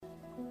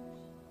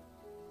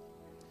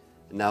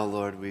And now,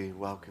 Lord, we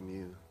welcome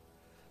you,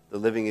 the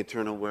living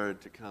eternal word,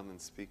 to come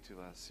and speak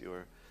to us,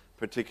 your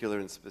particular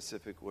and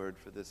specific word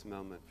for this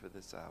moment, for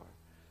this hour,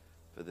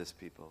 for this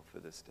people, for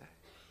this day.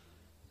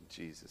 In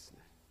Jesus'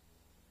 name.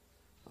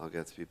 All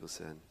God's people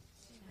said,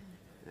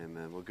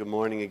 Amen. Well, good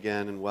morning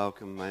again and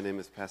welcome. My name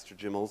is Pastor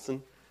Jim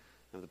Olson.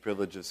 I have the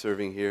privilege of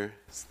serving here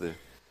as the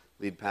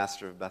lead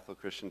pastor of Bethel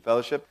Christian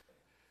Fellowship.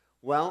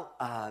 Well,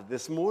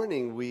 this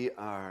morning we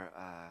are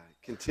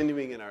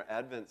continuing in our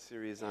Advent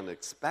series on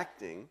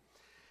expecting.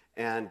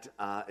 And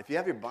if you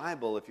have your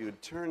Bible, if you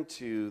would turn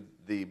to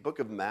the book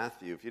of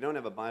Matthew. If you don't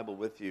have a Bible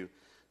with you,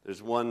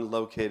 there's one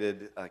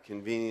located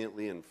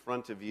conveniently in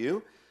front of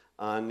you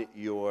on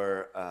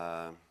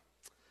the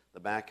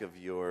back of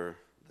the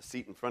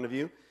seat in front of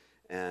you.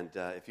 And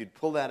if you'd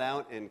pull that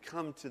out and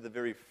come to the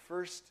very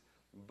first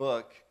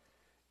book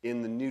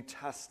in the New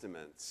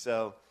Testament.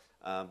 So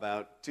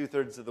about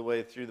 2/3 of the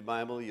way through the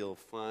Bible, you'll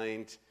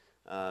find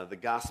the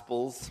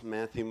Gospels,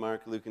 Matthew,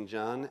 Mark, Luke, and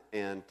John.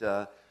 And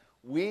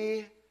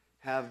we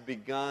have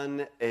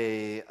begun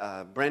a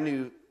brand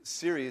new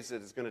series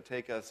that is going to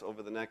take us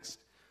over the next,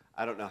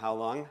 I don't know how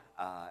long.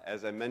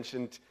 As I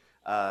mentioned,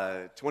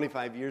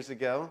 25 years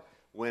ago,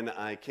 when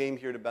I came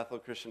here to Bethel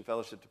Christian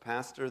Fellowship to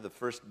pastor, the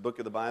first book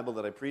of the Bible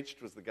that I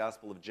preached was the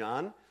Gospel of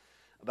John.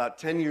 About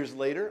 10 years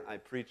later, I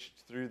preached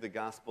through the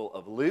Gospel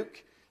of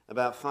Luke.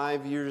 About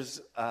 5 years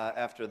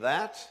after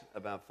that,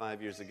 about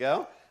 5 years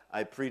ago,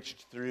 I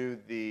preached through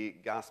the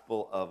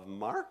Gospel of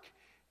Mark.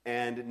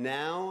 And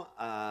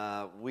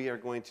now we are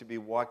going to be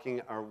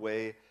walking our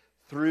way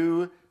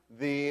through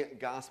the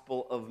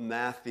Gospel of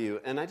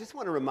Matthew. And I just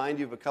want to remind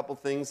you of a couple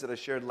things that I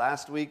shared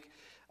last week.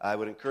 I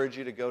would encourage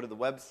you to go to the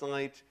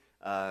website,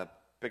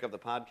 pick up the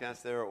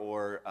podcast there,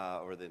 or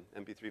the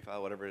MP3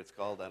 file, whatever it's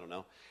called, I don't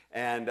know.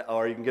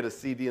 Or you can get a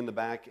CD in the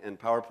back and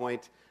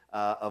PowerPoint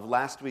of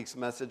last week's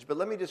message. But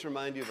let me just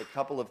remind you of a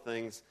couple of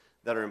things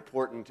that are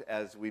important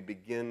as we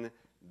begin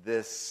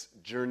this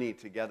journey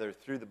together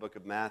through the book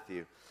of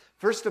Matthew.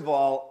 First of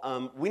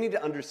all, we need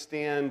to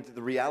understand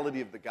the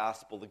reality of the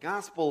gospel. The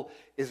gospel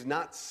is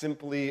not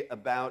simply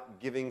about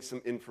giving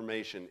some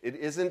information. It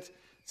isn't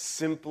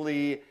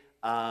simply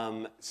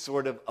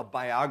sort of a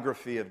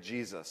biography of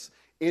Jesus.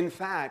 In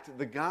fact,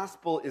 the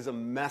gospel is a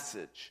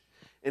message.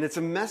 And it's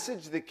a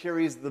message that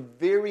carries the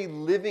very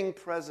living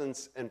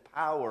presence and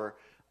power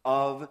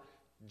of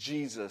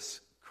Jesus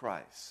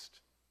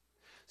Christ.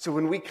 So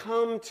when we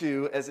come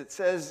to, as it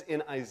says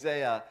in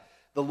Isaiah,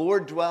 the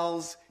Lord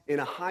dwells in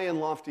a high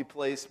and lofty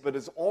place, but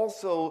is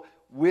also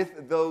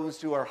with those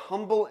who are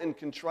humble and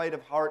contrite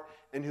of heart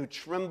and who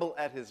tremble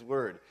at his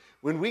word.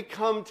 When we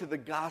come to the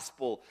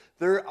gospel,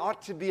 there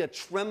ought to be a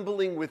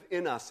trembling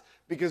within us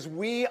because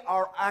we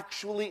are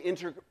actually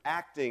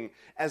interacting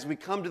as we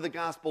come to the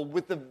gospel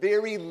with the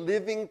very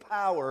living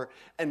power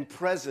and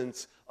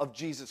presence of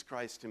Jesus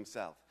Christ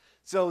himself.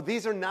 So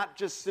these are not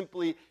just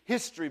simply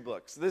history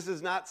books. This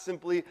is not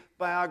simply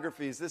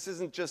biographies. This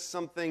isn't just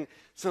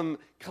some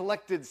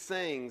collected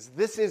sayings.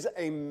 This is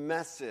a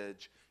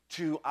message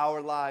to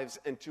our lives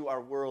and to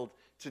our world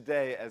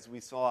today, as we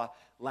saw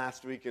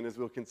last week and as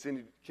we'll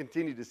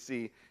continue to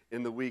see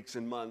in the weeks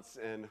and months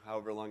and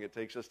however long it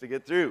takes us to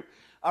get through.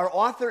 Our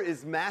author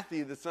is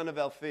Matthew, the son of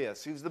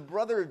Alphaeus, who's the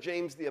brother of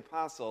James the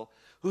Apostle,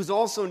 who's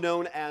also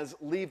known as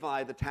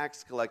Levi, the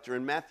tax collector.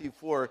 And Matthew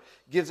 4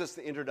 gives us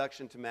the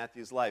introduction to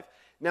Matthew's life.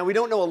 Now, we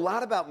don't know a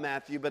lot about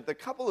Matthew, but the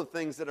couple of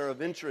things that are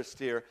of interest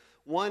here.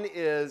 One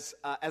is,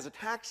 as a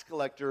tax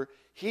collector,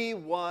 he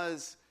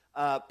was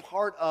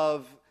part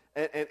of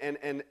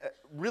and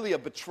really a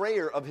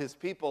betrayer of his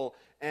people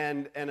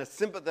and a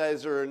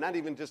sympathizer, not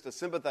even just a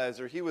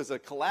sympathizer, he was a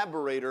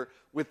collaborator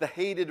with the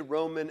hated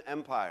Roman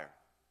Empire,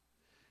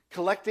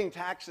 collecting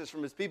taxes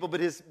from his people. But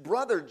his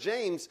brother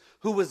James,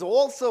 who was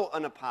also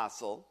an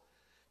apostle,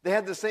 they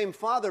had the same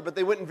father, but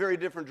they went in very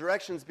different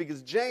directions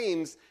because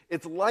James,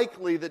 it's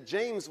likely that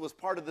James was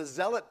part of the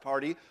Zealot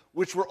party,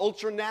 which were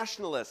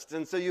ultra-nationalists.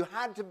 And so you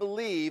had to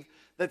believe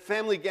that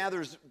family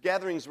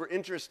gatherings were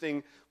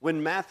interesting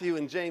when Matthew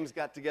and James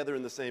got together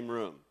in the same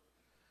room.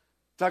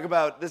 Talk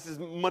about, this is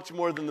much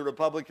more than the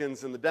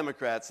Republicans and the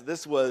Democrats.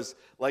 This was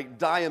like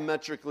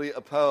diametrically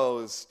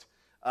opposed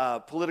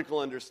political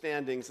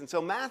understandings. And so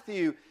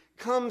Matthew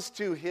comes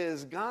to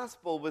his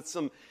gospel with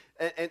some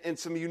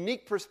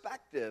unique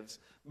perspectives,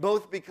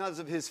 both because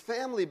of his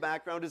family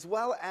background as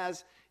well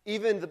as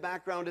even the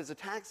background as a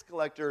tax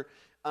collector.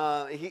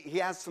 He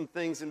has some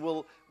things, and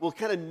we'll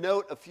kind of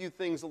note a few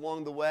things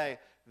along the way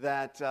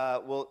that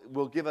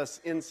will give us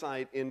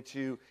insight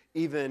into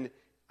even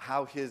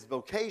how his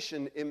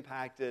vocation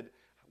impacted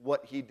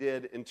what he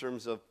did in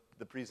terms of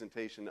the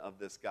presentation of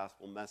this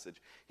gospel message.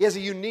 He has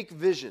a unique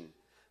vision.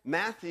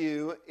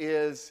 Matthew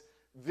is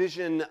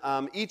vision,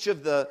 each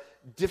of the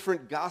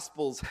different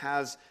gospels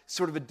has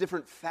sort of a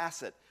different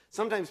facet.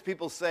 Sometimes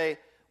people say,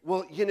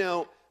 well, you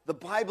know, the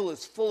Bible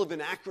is full of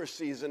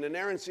inaccuracies and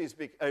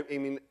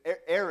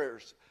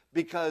errors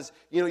because,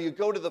 you know, you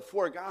go to the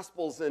four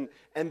Gospels and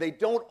they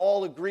don't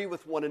all agree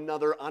with one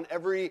another on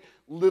every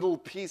little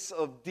piece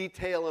of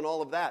detail and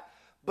all of that.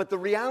 But the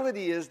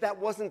reality is that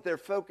wasn't their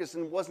focus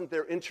and wasn't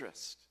their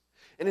interest.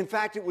 And in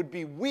fact, it would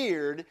be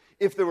weird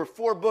if there were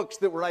 4 books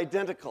that were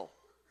identical.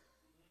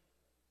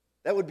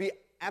 That would be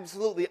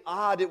absolutely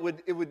odd. It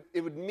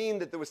would mean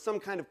that there was some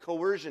kind of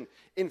coercion.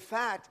 In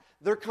fact,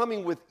 they're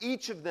coming with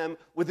each of them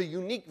with a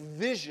unique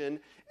vision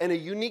and a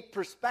unique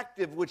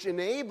perspective, which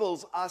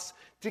enables us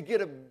to get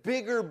a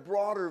bigger,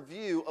 broader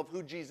view of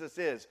who Jesus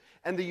is.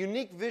 And the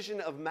unique vision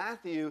of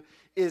Matthew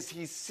is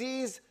he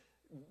sees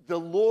the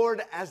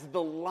Lord as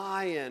the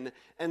lion.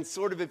 And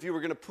sort of if you were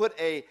going to put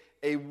a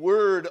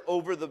word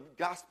over the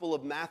Gospel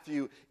of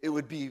Matthew, it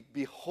would be,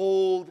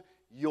 behold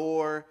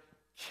your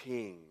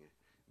king.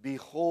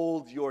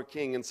 Behold your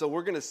king. And so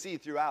we're going to see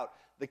throughout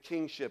the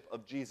kingship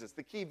of Jesus.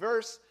 The key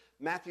verse,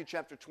 Matthew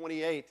chapter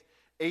 28,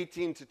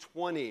 18 to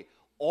 20.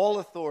 All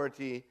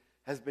authority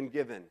has been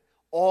given.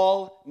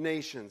 All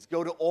nations.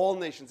 Go to all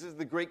nations. This is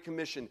the Great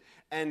Commission.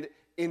 And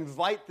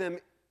invite them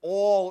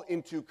all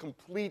into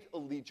complete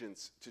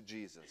allegiance to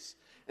Jesus.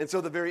 And so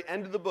the very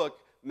end of the book,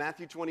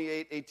 Matthew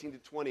 28, 18 to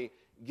 20,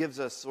 gives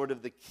us sort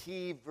of the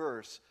key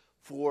verse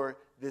for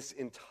this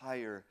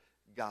entire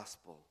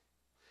gospel.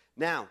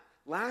 Now,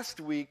 last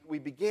week, we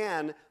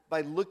began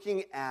by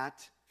looking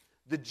at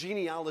the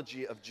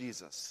genealogy of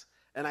Jesus.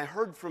 And I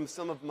heard from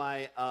some of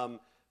my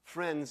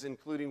friends,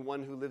 including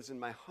one who lives in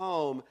my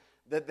home,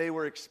 that they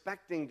were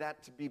expecting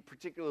that to be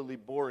particularly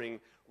boring,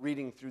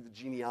 reading through the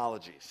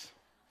genealogies.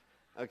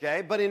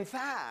 Okay? But in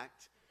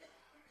fact,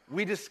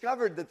 we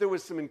discovered that there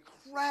was some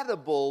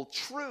incredible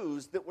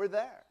truths that were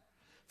there.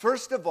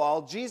 First of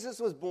all, Jesus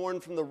was born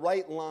from the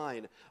right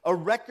line, a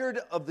record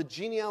of the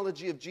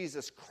genealogy of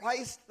Jesus,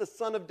 Christ, the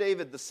son of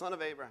David, the son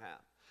of Abraham.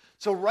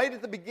 So right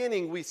at the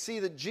beginning, we see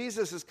that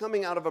Jesus is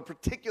coming out of a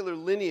particular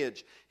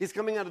lineage. He's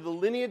coming out of the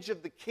lineage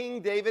of the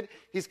King David.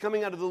 He's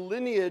coming out of the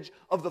lineage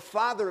of the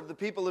father of the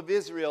people of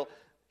Israel.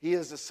 He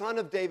is a son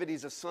of David.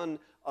 He's a son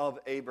of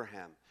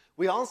Abraham.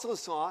 We also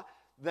saw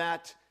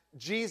that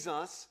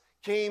Jesus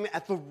came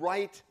at the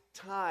right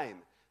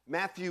time.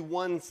 Matthew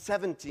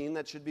 1:17,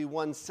 that should be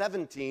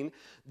 1:17.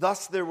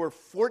 Thus there were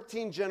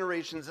 14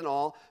 generations in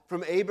all,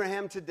 from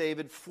Abraham to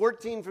David,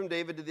 14 from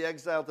David to the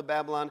exile to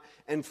Babylon,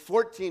 and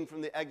 14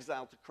 from the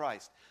exile to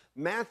Christ.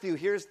 Matthew,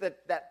 here's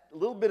that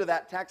little bit of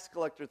that tax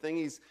collector thing.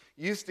 He's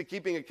used to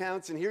keeping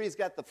accounts, and here he's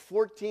got the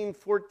 14,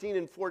 14,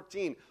 and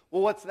 14.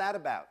 Well, what's that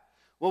about?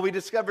 Well, we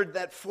discovered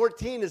that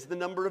 14 is the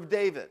number of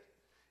David.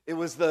 It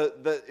was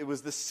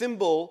the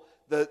symbol,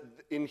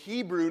 in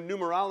Hebrew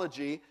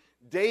numerology,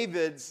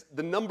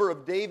 the number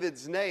of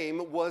David's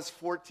name was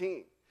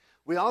 14.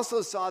 We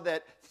also saw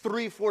that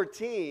 3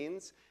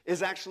 14s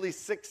is actually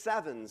 6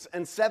 sevens,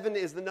 and 7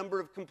 is the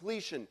number of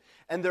completion.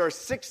 And there are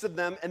 6 of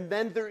them, and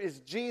then there is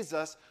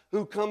Jesus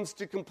who comes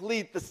to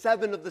complete the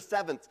 7 of the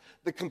seventh,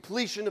 the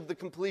completion of the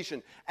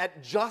completion,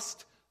 at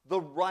just the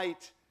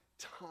right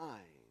time.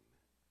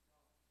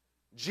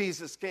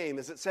 Jesus came,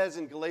 as it says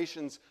in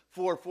Galatians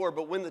 4:4,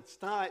 but when the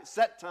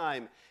set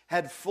time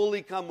had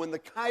fully come, when the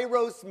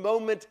kairos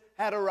moment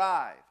had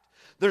arrived.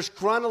 There's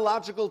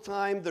chronological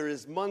time, there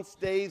is months,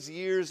 days,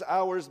 years,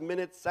 hours,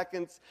 minutes,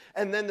 seconds,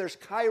 and then there's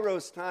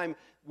kairos time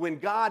when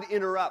God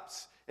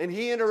interrupts. And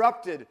he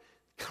interrupted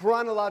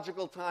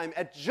chronological time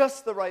at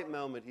just the right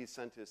moment. He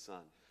sent his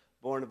son,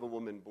 born of a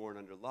woman, born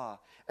under law.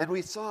 And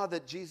we saw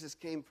that Jesus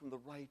came from the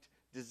right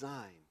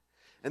design.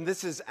 And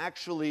this is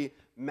actually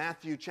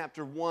Matthew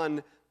chapter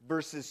 1,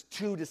 verses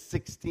 2 to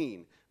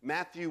 16.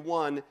 Matthew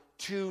 1,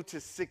 2 to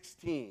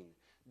 16.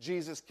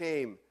 Jesus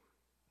came.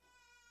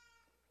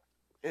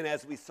 And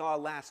as we saw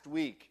last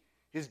week,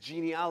 his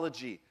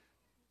genealogy,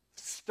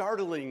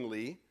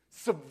 startlingly,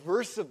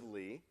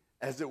 subversively,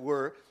 as it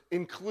were,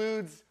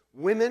 includes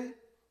women,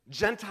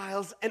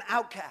 Gentiles, and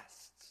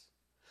outcasts.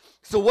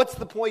 So what's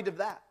the point of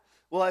that?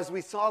 Well, as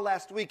we saw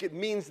last week, it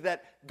means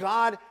that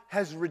God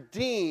has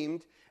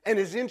redeemed and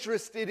is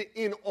interested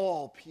in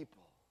all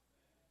people.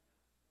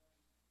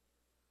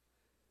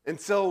 And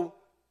so,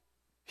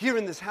 here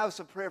in this house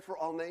of prayer for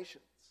all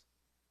nations,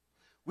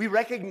 we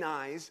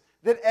recognize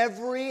that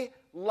every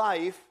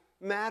life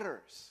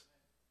matters.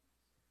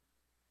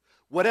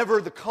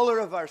 Whatever the color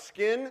of our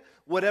skin,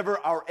 whatever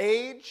our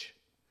age,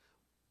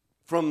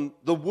 from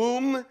the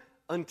womb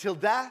until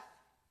death,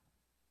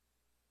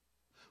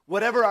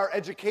 whatever our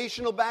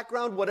educational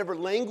background, whatever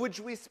language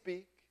we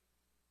speak,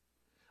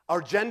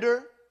 our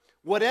gender,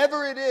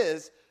 whatever it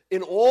is,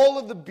 in all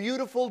of the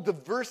beautiful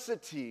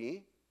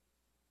diversity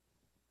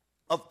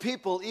of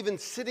people, even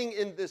sitting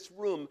in this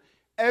room,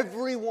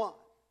 every one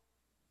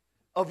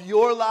of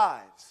your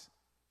lives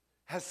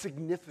has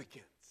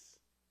significance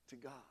to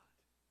God.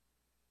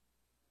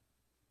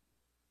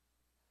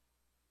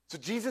 So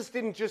Jesus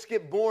didn't just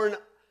get born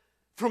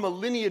from a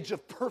lineage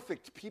of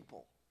perfect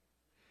people.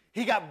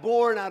 He got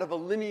born out of a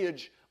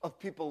lineage of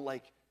people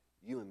like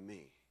you and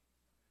me,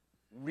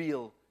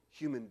 real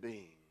human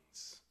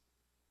beings,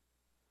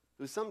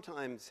 who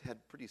sometimes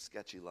had pretty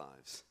sketchy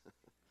lives.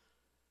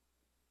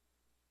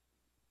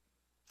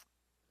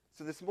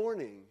 So this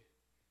morning,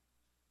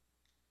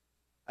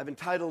 I've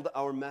entitled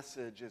our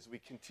message as we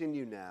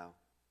continue now,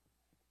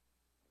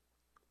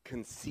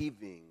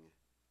 conceiving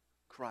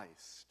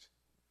Christ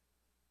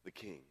the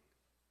King.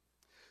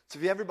 So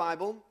if you have your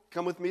Bible,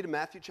 come with me to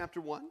Matthew chapter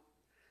 1,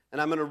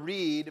 and I'm going to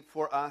read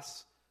for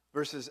us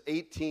verses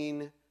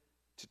 18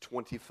 to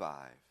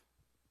 25.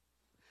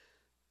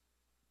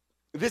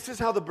 This is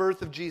how the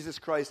birth of Jesus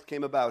Christ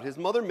came about. His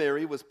mother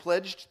Mary was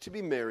pledged to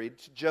be married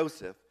to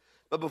Joseph,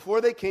 but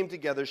before they came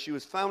together, she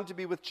was found to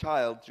be with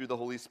child through the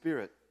Holy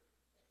Spirit.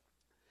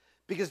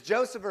 Because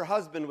Joseph, her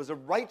husband, was a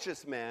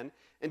righteous man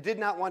and did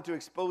not want to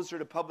expose her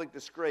to public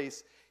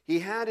disgrace, he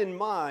had in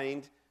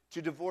mind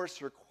to divorce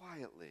her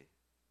quietly.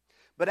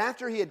 But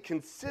after he had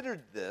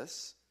considered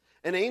this,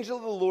 an angel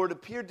of the Lord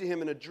appeared to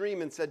him in a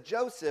dream and said,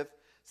 Joseph,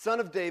 son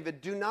of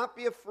David, do not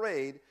be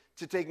afraid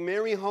to take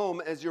Mary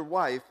home as your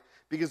wife,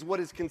 because what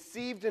is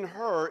conceived in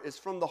her is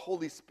from the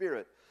Holy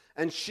Spirit.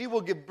 And she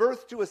will give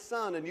birth to a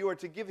son, and you are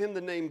to give him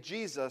the name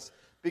Jesus,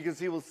 because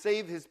he will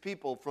save his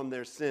people from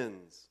their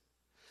sins.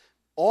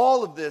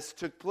 All of this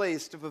took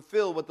place to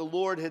fulfill what the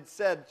Lord had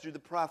said through the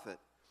prophet.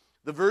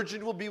 The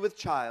virgin will be with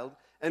child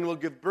and will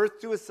give birth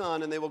to a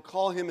son, and they will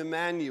call him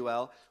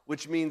Emmanuel,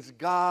 which means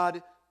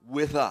God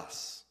with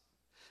us.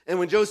 And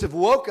when Joseph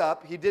woke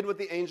up, he did what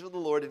the angel of the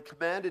Lord had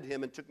commanded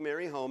him and took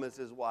Mary home as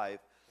his wife,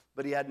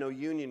 but he had no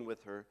union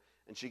with her,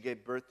 and she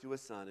gave birth to a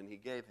son, and he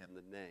gave him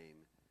the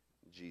name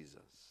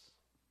Jesus.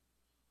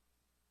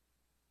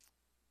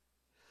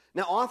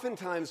 Now,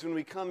 oftentimes when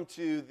we come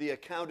to the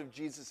account of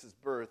Jesus'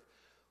 birth,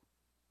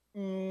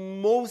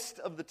 most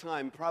of the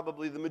time,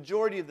 probably the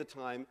majority of the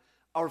time,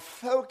 our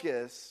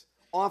focus,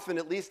 often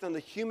at least on the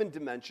human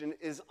dimension,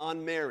 is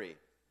on Mary.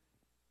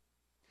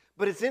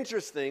 But it's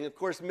interesting, of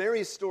course,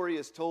 Mary's story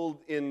is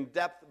told in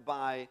depth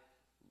by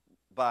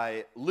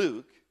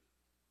Luke.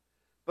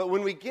 But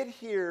when we get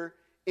here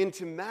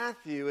into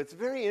Matthew, it's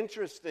very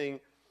interesting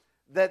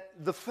that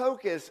the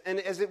focus, and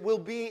as it will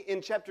be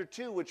in chapter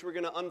 2, which we're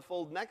going to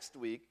unfold next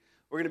week,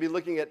 we're going to be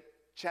looking at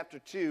chapter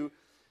 2.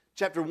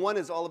 Chapter 1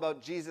 is all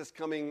about Jesus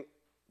coming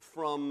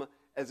from,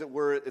 as it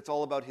were, it's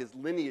all about his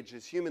lineage,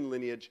 his human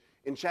lineage.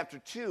 In chapter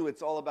 2,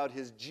 it's all about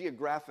his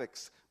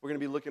geographics. We're going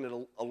to be looking at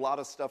a lot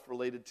of stuff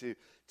related to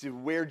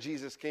where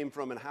Jesus came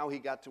from and how he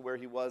got to where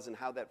he was and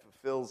how that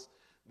fulfills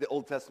the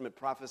Old Testament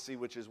prophecy,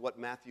 which is what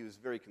Matthew is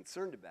very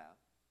concerned about.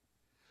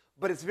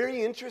 But it's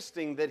very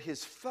interesting that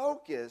his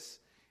focus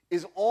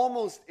is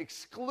almost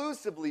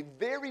exclusively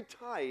very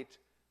tight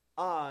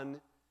on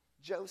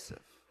Joseph.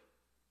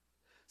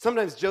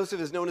 Sometimes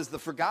Joseph is known as the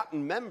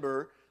forgotten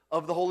member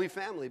of the Holy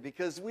Family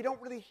because we don't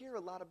really hear a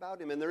lot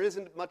about him, and there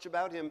isn't much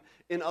about him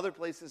in other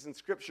places in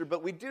Scripture,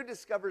 but we do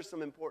discover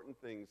some important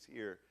things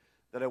here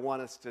that I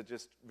want us to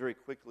just very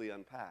quickly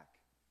unpack.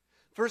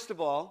 First of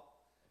all,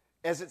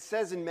 as it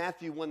says in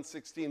Matthew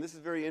 1:16, this is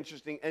very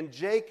interesting, and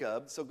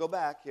Jacob, so go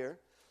back here,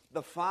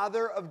 the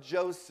father of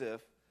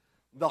Joseph,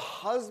 the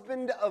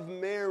husband of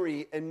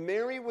Mary, and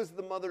Mary was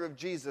the mother of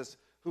Jesus,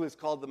 who is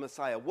called the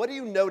Messiah. What do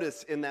you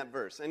notice in that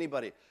verse?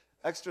 Anybody?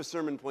 Extra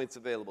sermon points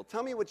available.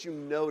 Tell me what you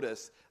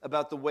notice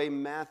about the way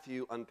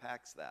Matthew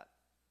unpacks that.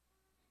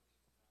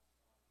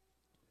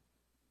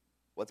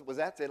 What was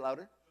that? Say it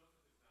louder.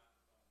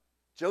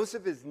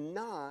 Joseph is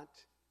not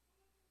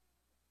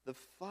the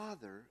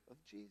father of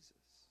Jesus.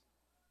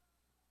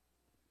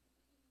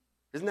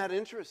 Isn't that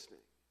interesting?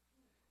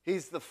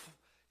 He's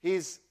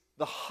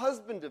the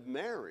husband of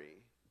Mary,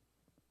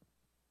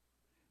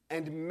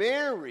 and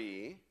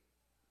Mary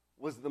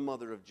was the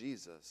mother of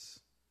Jesus,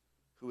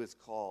 who is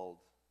called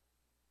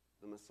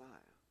the Messiah.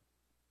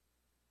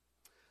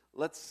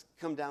 Let's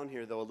come down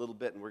here, though, a little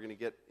bit, and we're going to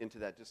get into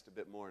that just a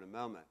bit more in a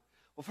moment.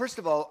 Well, first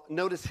of all,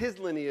 notice his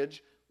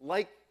lineage,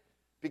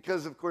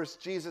 because, of course,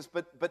 Jesus,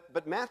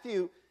 but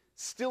Matthew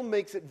still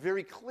makes it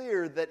very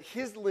clear that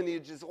his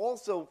lineage is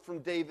also from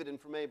David and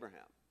from Abraham.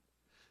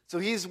 So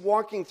he's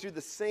walking through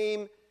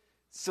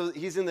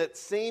he's in that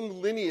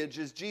same lineage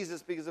as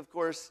Jesus because, of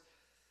course,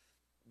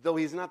 though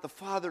he's not the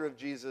father of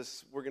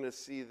Jesus, we're going to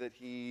see that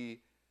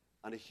he,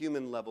 on a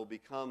human level,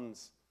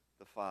 becomes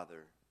the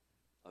father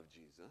of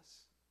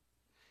Jesus.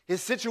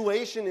 His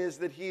situation is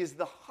that he is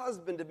the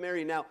husband of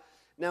Mary.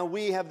 Now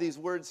we have these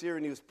words here,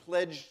 and he was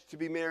pledged to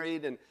be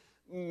married, and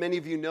many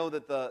of you know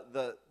that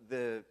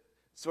the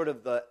sort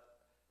of the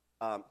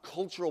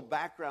cultural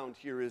background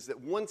here is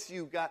that once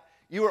you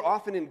were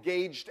often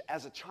engaged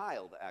as a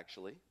child,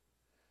 actually,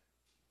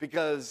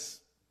 because,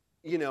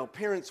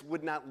 parents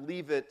would not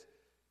leave it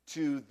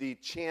to the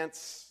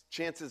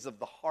chances of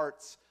the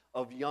hearts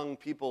of young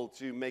people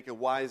to make a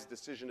wise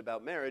decision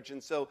about marriage.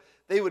 And so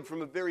they would,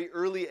 from a very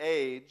early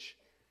age,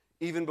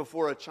 even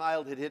before a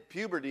child had hit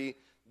puberty,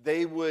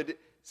 they would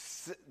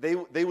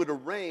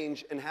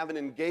arrange and have an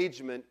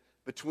engagement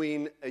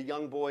between a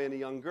young boy and a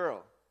young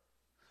girl.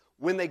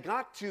 When they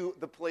got to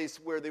the place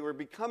where they were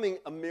becoming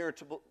a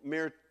marital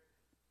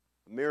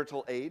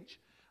age,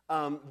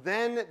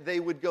 then they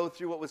would go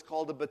through what was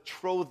called a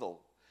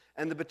betrothal.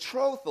 And the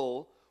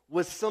betrothal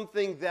was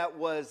something that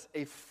was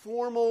a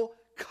formal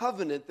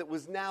covenant that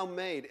was now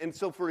made. And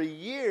so for a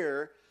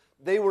year,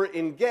 they were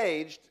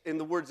engaged, in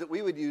the words that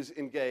we would use,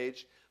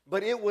 engaged,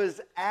 but it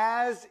was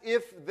as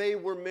if they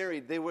were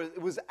married. It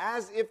was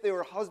as if they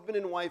were husband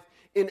and wife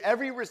in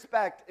every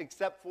respect,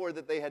 except for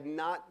that they had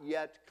not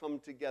yet come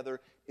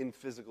together in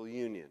physical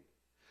union,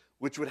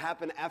 which would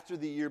happen after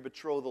the year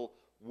betrothal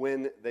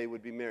when they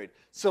would be married.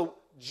 So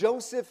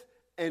Joseph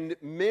and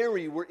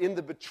Mary were in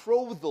the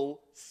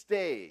betrothal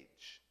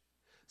stage.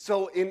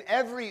 So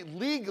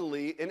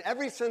legally, in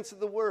every sense of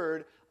the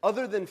word,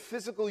 other than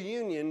physical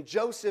union,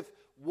 Joseph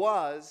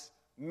was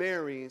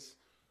Mary's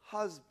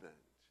husband.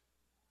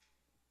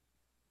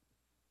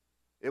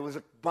 It was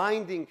a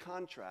binding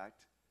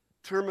contract,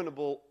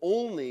 terminable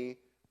only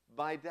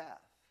by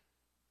death.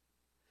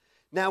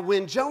 Now,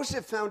 when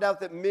Joseph found out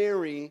that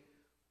Mary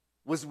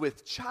was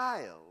with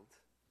child,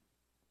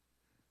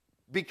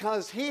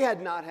 because he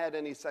had not had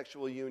any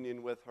sexual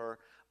union with her,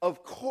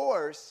 of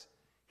course,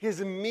 his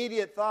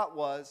immediate thought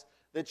was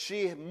that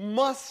she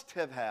must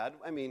have had,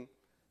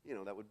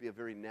 that would be a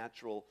very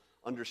natural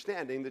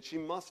understanding, that she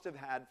must have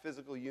had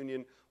physical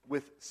union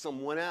with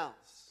someone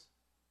else.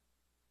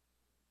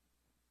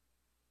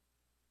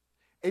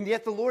 And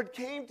yet the Lord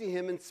came to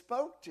him and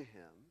spoke to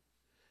him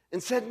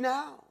and said,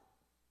 no.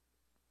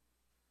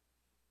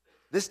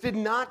 This did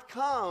not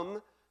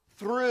come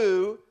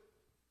through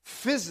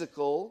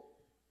physical,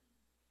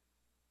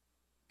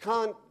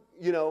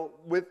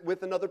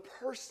 with another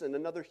person,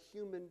 another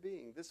human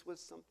being. This was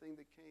something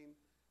that came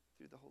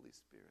through the Holy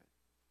Spirit.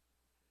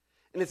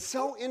 And it's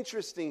so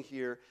interesting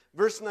here,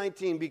 verse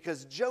 19,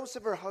 because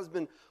Joseph, her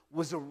husband,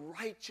 was a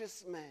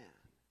righteous man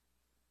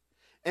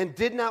and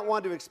did not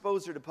want to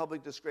expose her to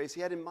public disgrace.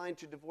 He had in mind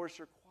to divorce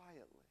her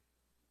quietly.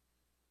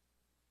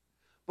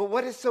 But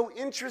what is so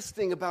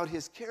interesting about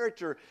his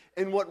character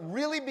and what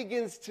really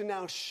begins to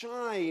now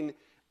shine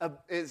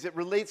as it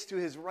relates to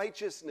his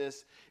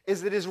righteousness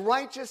is that his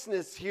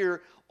righteousness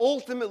here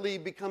ultimately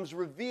becomes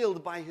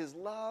revealed by his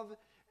love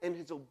and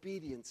his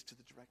obedience to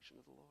the direction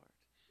of the Lord.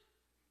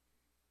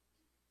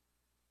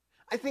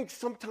 I think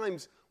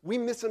sometimes we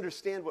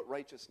misunderstand what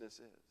righteousness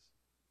is.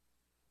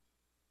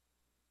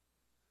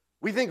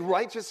 We think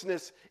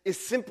righteousness is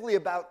simply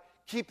about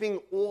keeping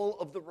all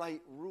of the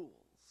right rules.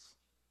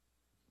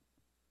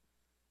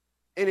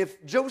 And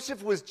if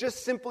Joseph was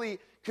just simply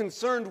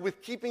concerned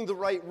with keeping the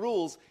right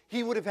rules,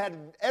 he would have had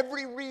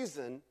every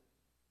reason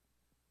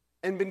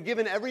and been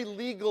given every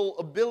legal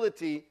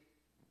ability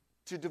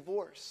to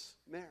divorce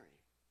Mary.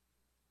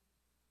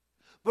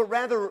 But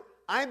rather,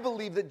 I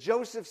believe that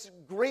Joseph's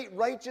great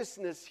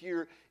righteousness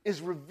here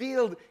is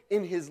revealed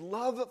in his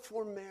love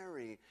for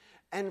Mary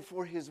and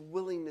for his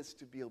willingness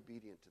to be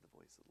obedient to the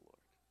voice of the Lord.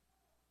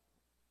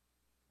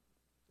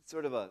 It's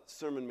sort of a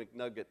sermon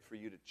McNugget for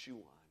you to chew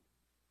on.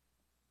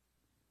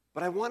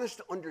 But I want us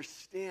to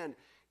understand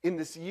in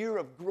this year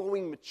of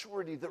growing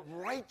maturity that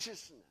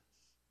righteousness,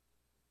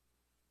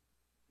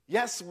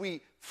 yes,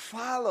 we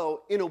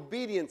follow in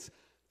obedience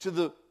to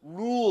the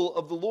rule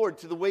of the Lord,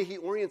 to the way he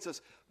orients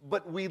us,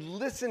 but we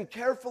listen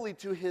carefully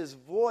to his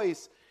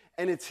voice,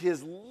 and it's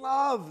his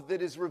love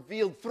that is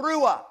revealed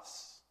through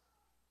us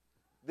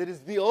that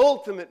is the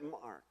ultimate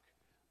mark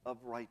of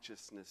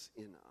righteousness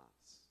in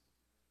us.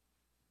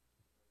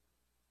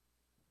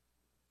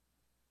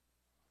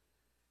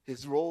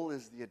 His role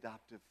is the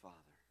adoptive father.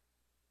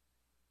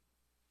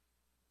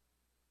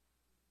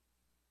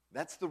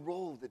 That's the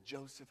role that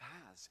Joseph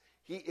has.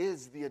 He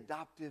is the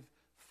adoptive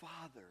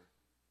father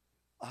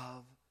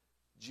of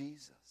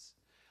Jesus.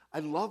 I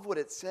love what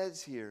it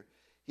says here.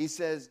 He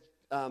says,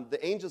 the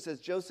angel says,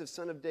 Joseph,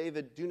 son of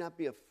David, do not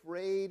be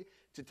afraid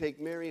to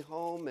take Mary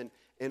home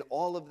and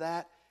all of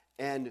that.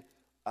 And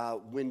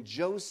when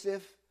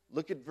Joseph,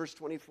 look at verse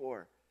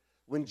 24.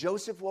 When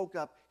Joseph woke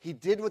up, he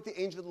did what the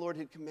angel of the Lord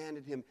had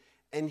commanded him,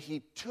 and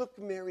he took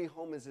Mary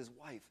home as his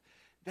wife.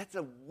 That's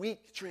a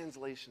weak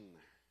translation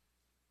there.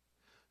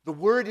 The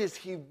word is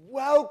he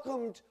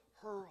welcomed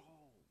her home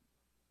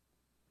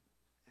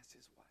as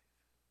his wife.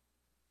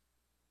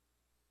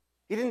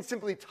 He didn't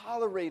simply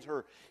tolerate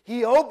her.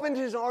 He opened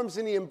his arms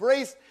and he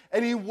embraced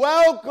and he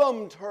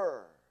welcomed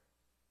her.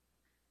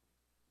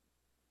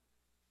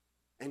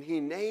 And he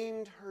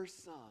named her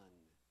son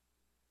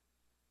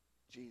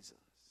Jesus.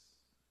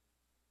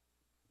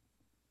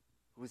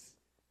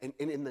 And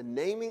in the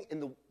naming, in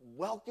the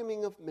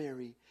welcoming of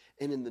Mary,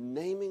 and in the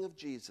naming of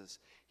Jesus,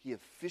 he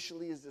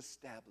officially is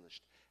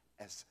established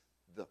as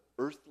the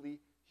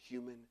earthly,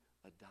 human,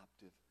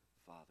 adoptive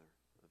father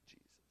of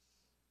Jesus.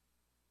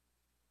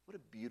 What a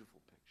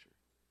beautiful picture.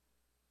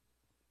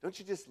 Don't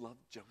you just love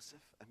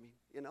Joseph?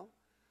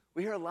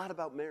 We hear a lot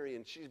about Mary,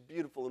 and she's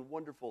beautiful and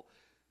wonderful,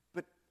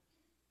 but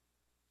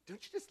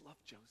don't you just love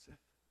Joseph?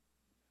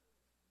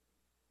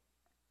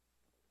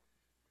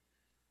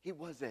 He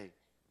was a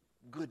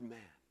good man.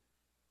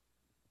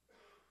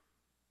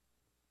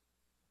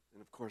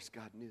 And of course,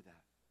 God knew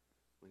that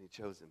when he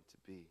chose him to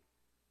be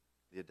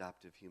the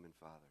adoptive human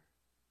father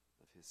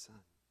of his son.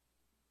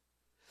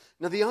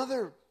 Now, the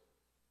other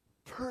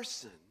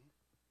person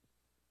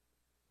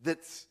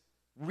that's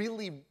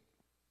really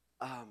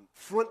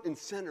front and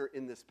center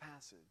in this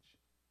passage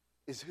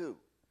is who?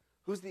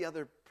 Who's the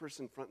other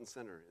person front and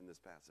center in this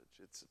passage?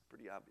 It's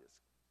pretty obvious.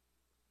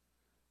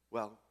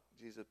 Well,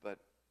 Jesus, but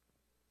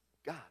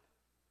God.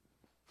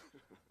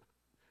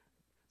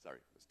 Sorry,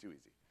 it was too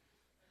easy.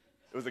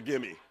 It was a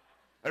gimme.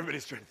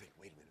 Everybody's trying to think,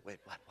 wait a minute, wait,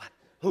 what?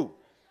 Who?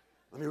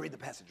 Let me read the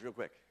passage real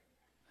quick.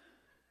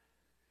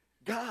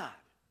 God.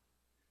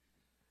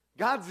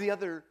 God's the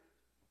other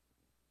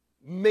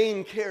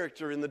main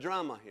character in the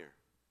drama here.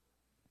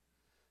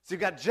 So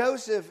you've got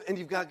Joseph and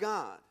you've got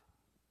God.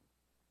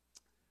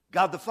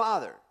 God the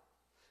Father.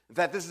 In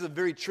fact, this is a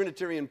very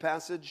Trinitarian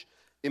passage.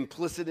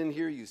 Implicit in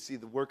here, you see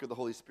the work of the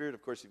Holy Spirit.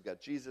 Of course, you've got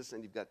Jesus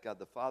and you've got God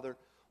the Father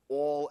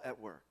all at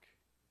work.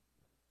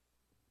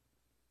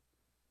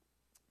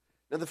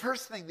 Now, the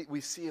first thing that we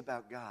see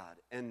about God,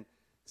 and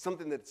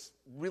something that's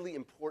really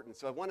important,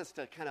 so I want us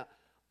to kind of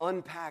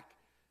unpack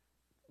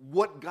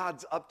what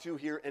God's up to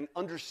here and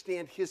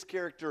understand his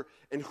character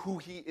and who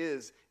he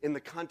is in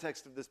the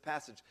context of this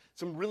passage.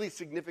 Some really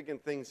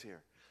significant things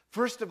here.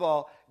 First of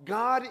all,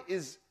 God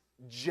is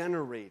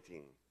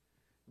generating.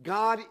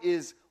 God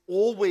is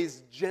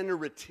always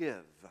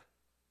generative.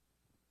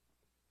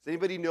 Does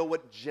anybody know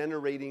what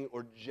generating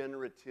or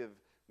generative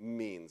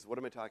means? What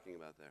am I talking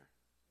about there?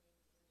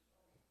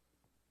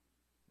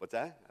 What's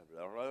that?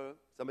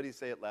 Somebody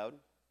say it loud.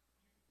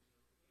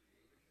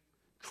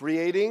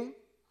 Creating,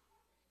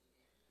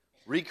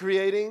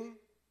 recreating,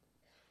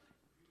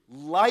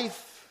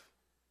 life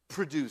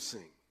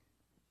producing.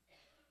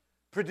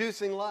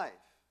 Producing life.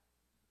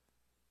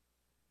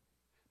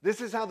 This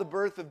is how the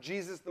birth of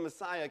Jesus the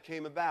Messiah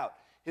came about.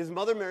 His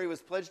mother Mary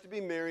was pledged to be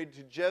married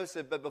to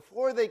Joseph, but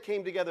before they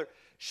came together,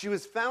 she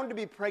was found to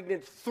be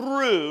pregnant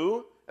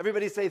through,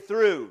 everybody say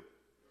through.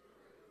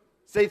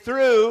 Say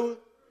through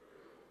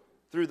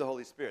the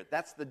Holy Spirit.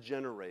 That's the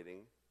generating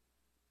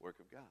work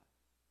of God.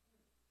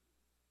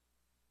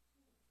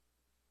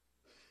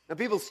 Now,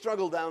 people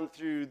struggle down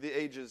through the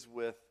ages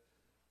with,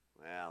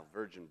 well,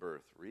 virgin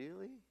birth.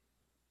 Really?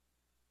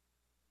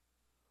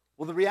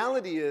 Well, the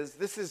reality is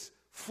this is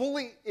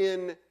fully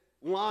in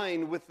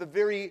line with the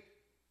very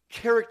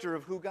character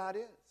of who God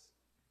is,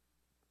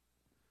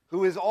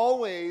 who is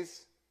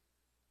always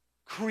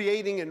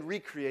creating and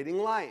recreating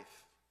life.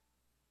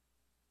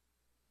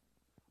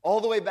 All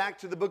the way back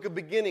to the book of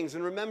beginnings.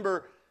 And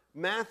remember,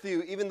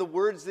 Matthew, even the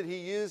words that he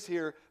used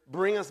here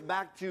bring us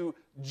back to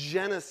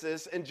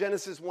Genesis. And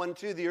Genesis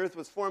 1:2, the earth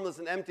was formless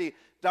and empty.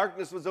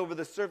 Darkness was over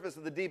the surface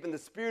of the deep, and the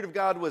Spirit of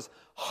God was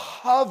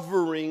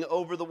hovering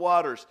over the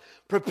waters,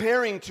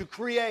 preparing to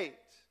create.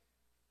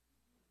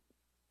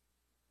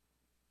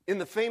 In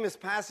the famous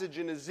passage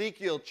in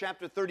Ezekiel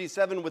chapter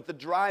 37 with the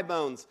dry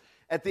bones,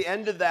 at the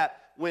end of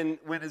that, when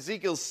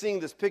Ezekiel's seeing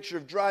this picture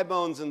of dry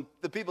bones and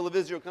the people of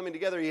Israel coming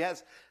together, he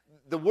has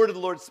the word of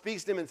the Lord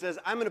speaks to him and says,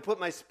 I'm going to put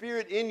my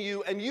Spirit in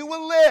you and you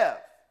will live.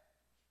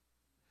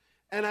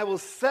 And I will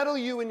settle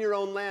you in your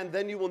own land.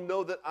 Then you will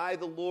know that I,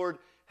 the Lord,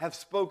 have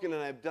spoken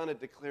and I have done it,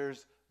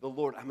 declares the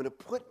Lord. I'm going to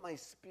put my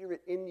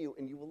Spirit in you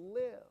and you will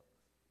live.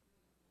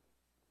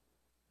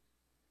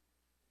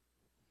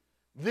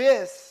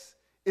 This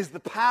is the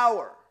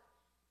power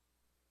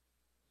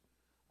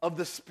of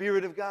the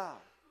Spirit of God,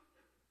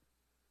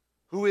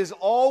 who is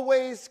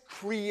always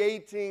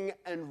creating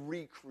and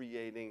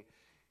recreating,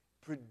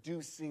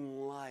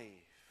 producing life.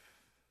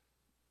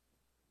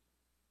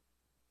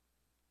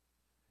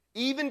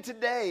 Even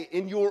today,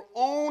 in your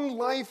own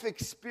life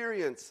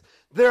experience,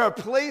 there are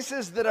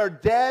places that are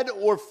dead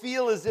or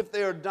feel as if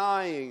they are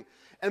dying.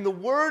 And the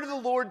word of the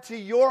Lord to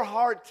your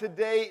heart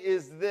today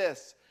is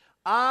this: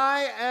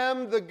 I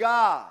am the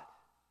God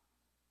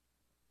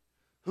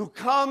who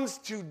comes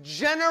to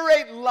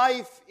generate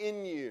life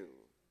in you,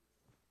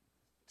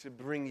 to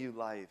bring you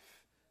life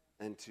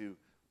and to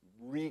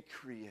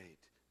recreate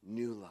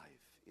new life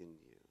in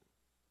you.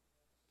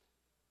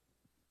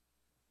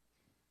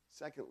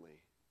 Secondly,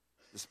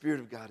 the Spirit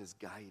of God is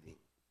guiding.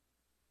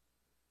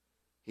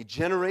 He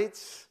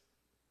generates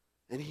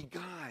and he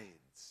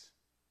guides.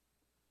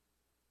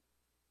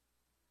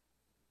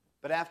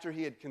 But after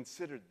he had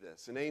considered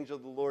this, an angel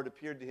of the Lord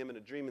appeared to him in a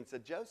dream and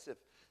said, Joseph,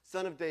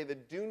 son of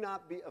David, do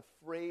not be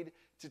afraid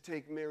to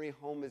take Mary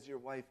home as your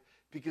wife,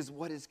 because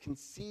what is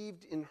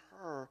conceived in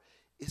her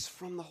is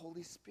from the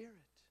Holy Spirit.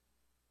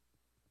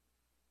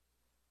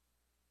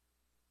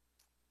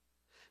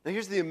 Now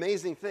here's the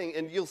amazing thing,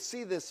 and you'll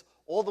see this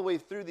all the way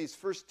through these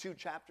first 2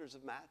 chapters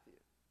of Matthew.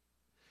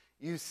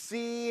 You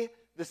see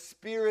the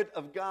Spirit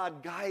of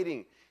God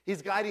guiding.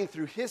 He's guiding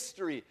through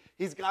history.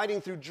 He's guiding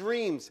through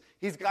dreams.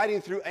 He's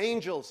guiding through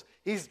angels.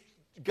 He's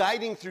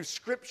guiding through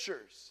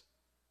scriptures.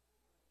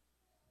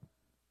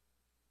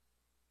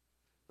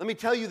 Let me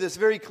tell you this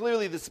very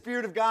clearly. The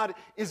Spirit of God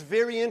is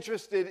very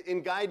interested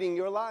in guiding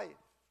your life.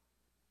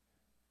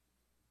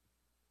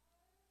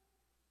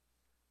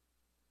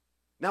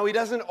 Now, he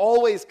doesn't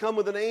always come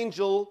with an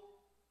angel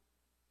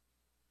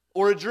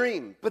or a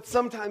dream, but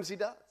sometimes he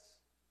does.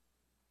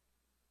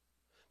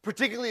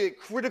 Particularly at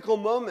critical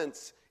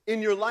moments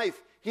in your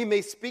life, he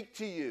may speak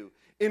to you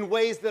in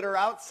ways that are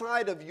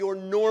outside of your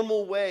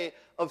normal way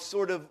of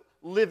sort of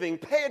living.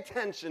 Pay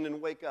attention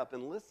and wake up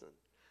and listen.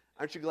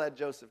 Aren't you glad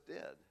Joseph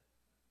did?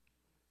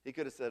 He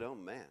could have said, oh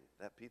man,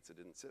 that pizza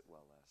didn't sit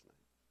well last night.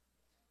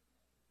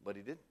 But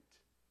he didn't.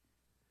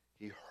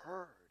 He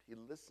heard. He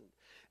listened.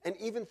 And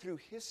even through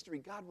history,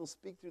 God will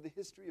speak through the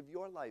history of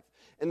your life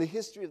and the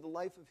history of the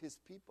life of his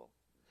people.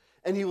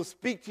 And he will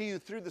speak to you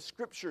through the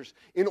scriptures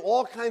in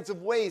all kinds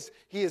of ways.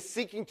 He is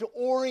seeking to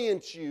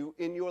orient you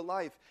in your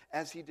life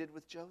as he did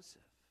with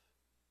Joseph.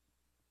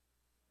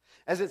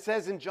 As it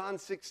says in John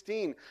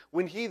 16,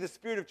 when he, the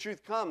Spirit of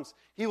truth, comes,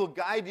 he will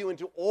guide you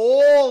into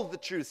all the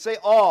truth. Say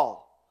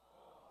all.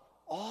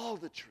 All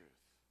the truth.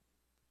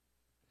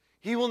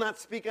 He will not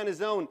speak on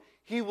his own.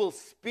 He will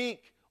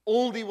speak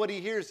only what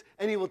he hears,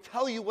 and he will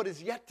tell you what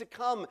is yet to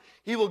come.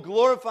 He will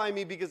glorify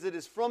me because it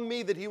is from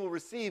me that he will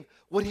receive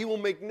what he will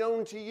make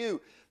known to you.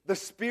 The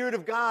Spirit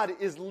of God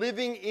is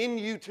living in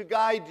you to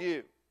guide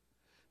you.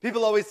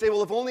 People always say,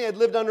 well, if only I'd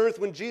lived on earth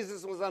when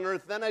Jesus was on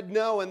earth, then I'd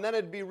know, and then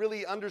it'd be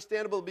really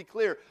understandable, it'd be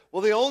clear.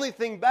 Well, the only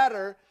thing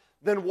better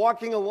than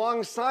walking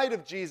alongside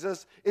of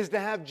Jesus is to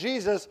have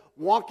Jesus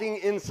walking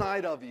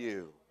inside of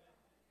you.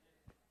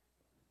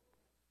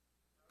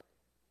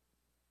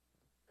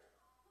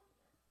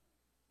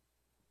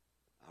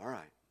 All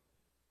right,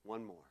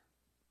 one more.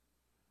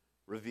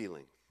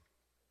 Revealing.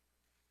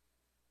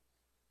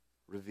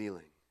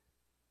 Revealing.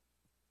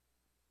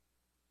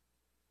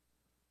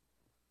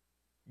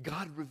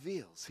 God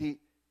reveals. He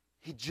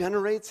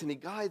generates and he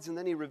guides and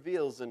then he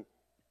reveals. And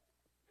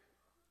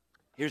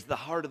here's the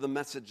heart of the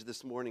message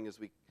this morning as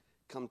we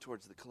come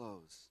towards the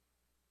close.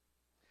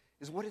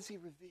 Is what does he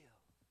reveal?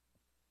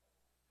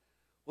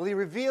 Well, he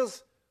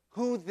reveals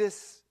who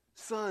this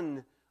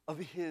son of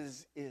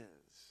his is.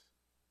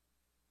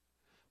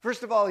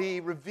 First of all,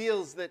 he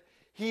reveals that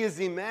he is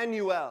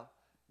Emmanuel,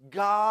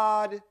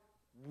 God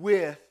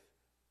with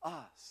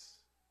us.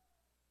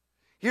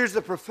 Here's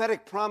the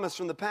prophetic promise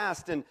from the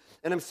past, and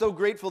I'm so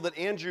grateful that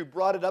Andrew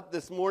brought it up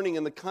this morning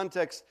in the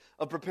context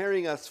of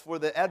preparing us for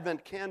the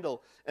Advent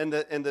candle and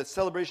the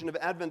celebration of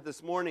Advent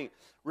this morning.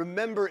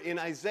 Remember in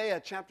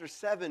Isaiah chapter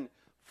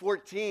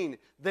 7:14,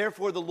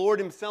 therefore the Lord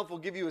himself will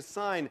give you a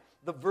sign.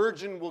 The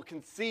virgin will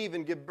conceive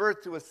and give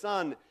birth to a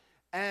son,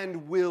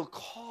 and will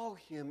call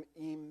him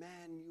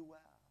Emmanuel.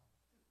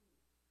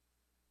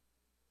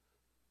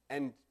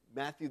 And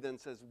Matthew then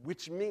says,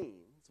 which means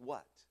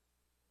what?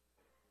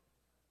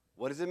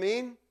 What does it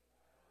mean?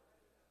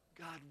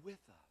 God with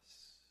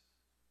us.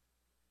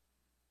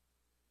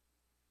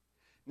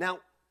 Now,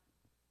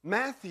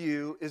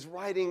 Matthew is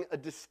writing a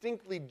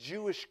distinctly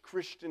Jewish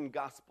Christian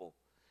gospel.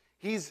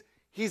 He's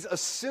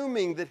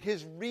assuming that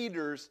his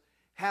readers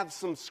have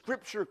some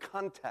scripture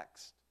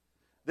context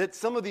that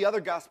some of the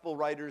other gospel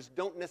writers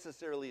don't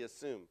necessarily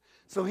assume.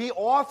 So he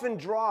often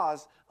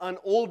draws on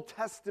Old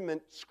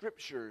Testament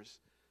scriptures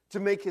to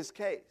make his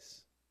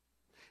case.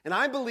 And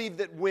I believe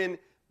that when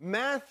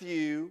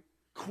Matthew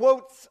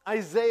quotes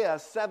Isaiah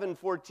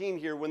 7:14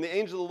 here, when the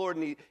angel of the Lord,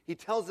 and he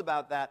tells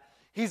about that,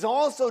 he's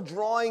also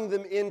drawing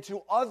them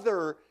into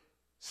other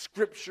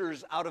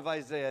scriptures out of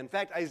Isaiah. In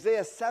fact,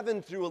 Isaiah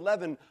 7 through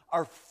 11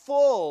 are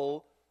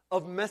full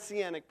of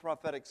messianic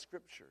prophetic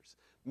scriptures.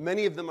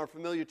 Many of them are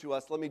familiar to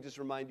us. Let me just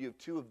remind you of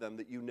two of them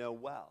that you know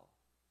well.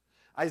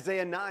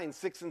 Isaiah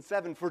 9:6 and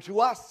 7, for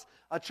to us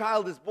a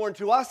child is born,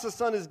 to us a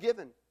son is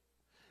given,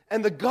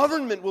 and the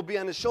government will be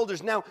on his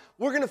shoulders. Now,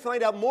 we're going to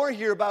find out more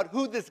here about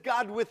who this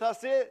God with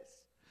us is.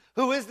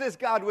 Who is this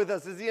God with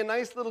us? Is he a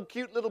nice little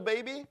cute little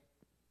baby?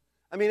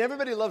 I mean,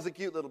 everybody loves a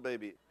cute little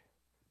baby.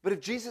 But if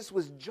Jesus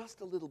was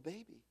just a little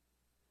baby,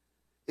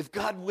 if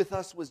God with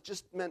us was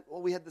just meant,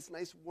 well, we had this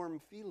nice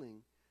warm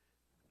feeling,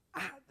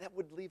 that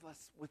would leave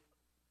us with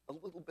a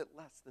little bit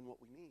less than what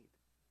we need,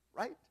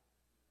 right?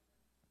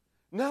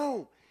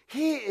 No,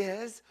 he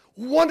is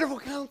Wonderful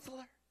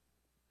Counselor,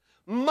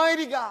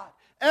 Mighty God,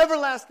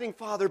 Everlasting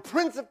Father,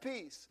 Prince of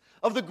Peace.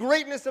 Of the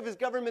greatness of his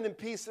government and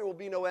peace there will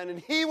be no end. And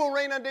he will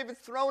reign on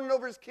David's throne and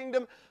over his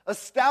kingdom,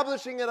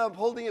 establishing and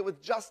upholding it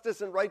with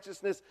justice and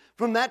righteousness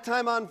from that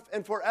time on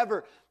and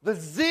forever. The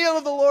zeal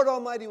of the Lord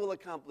Almighty will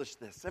accomplish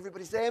this.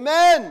 Everybody say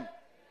amen. Amen.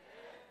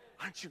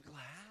 Aren't you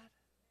glad?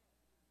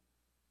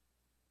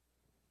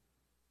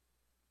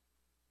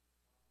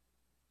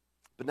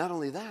 But not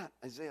only that,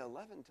 Isaiah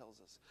 11 tells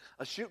us,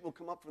 a shoot will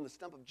come up from the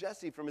stump of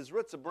Jesse. From his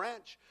roots a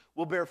branch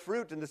will bear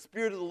fruit, and the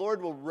Spirit of the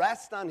Lord will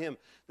rest on him,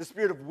 the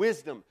Spirit of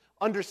wisdom,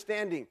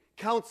 understanding,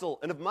 counsel,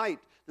 and of might,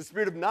 the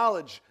Spirit of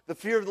knowledge, the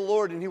fear of the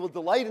Lord, and he will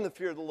delight in the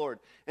fear of the Lord.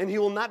 And he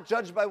will not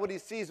judge by what he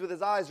sees with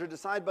his eyes or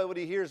decide by what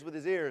he hears with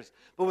his ears,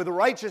 but with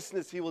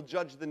righteousness he will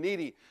judge the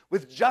needy.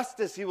 With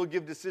justice he will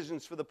give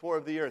decisions for the poor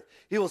of the earth.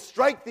 He will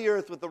strike the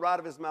earth with the rod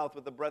of his mouth,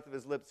 with the breath of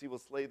his lips he will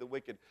slay the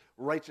wicked.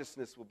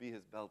 Righteousness will be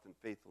his belt, and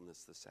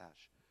faithfulness the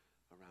sash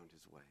around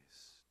his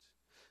waist.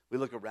 We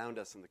look around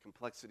us in the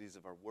complexities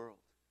of our world,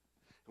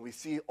 and we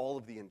see all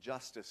of the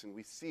injustice, and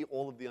we see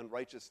all of the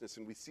unrighteousness,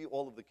 and we see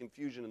all of the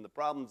confusion and the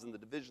problems and the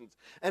divisions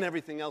and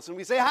everything else. And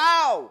we say,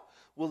 how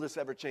will this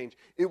ever change?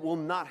 It will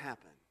not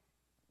happen.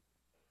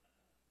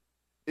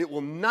 It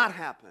will not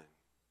happen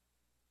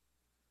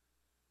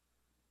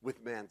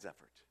with man's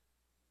effort.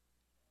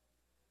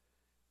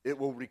 It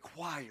will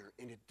require,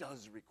 and it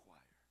does require,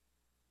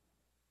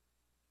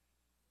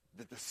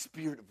 that the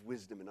spirit of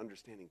wisdom and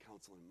understanding,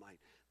 counsel and might,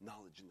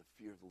 knowledge and the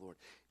fear of the Lord,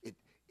 it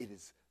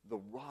is the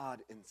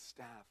rod and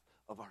staff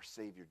of our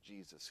Savior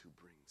Jesus who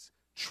brings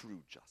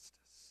true justice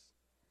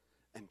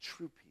and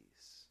true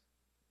peace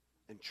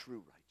and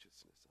true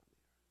righteousness on the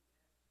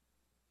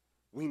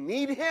earth. We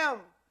need him.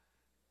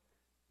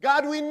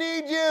 God, we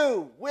need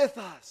you with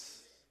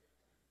us.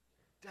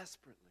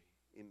 Desperately,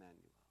 Emmanuel.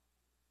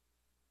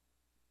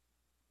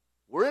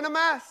 We're in a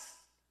mess.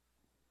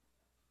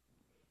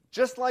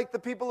 Just like the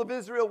people of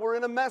Israel were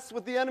in a mess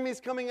with the enemies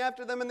coming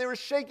after them and they were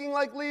shaking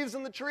like leaves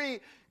on the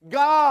tree.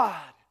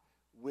 God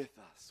with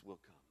us will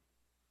come.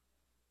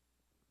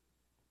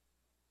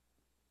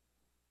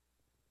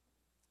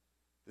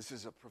 This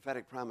is a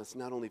prophetic promise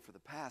not only for the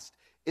past,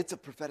 it's a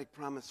prophetic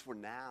promise for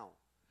now.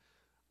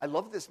 I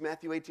love this,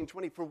 Matthew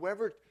 18:20. For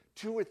wherever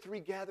 2 or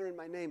 3 gather in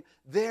my name,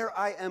 there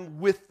I am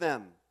with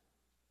them.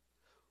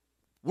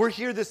 We're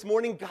here this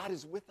morning, God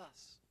is with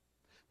us.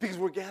 Because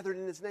we're gathered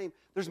in his name.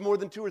 There's more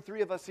than 2 or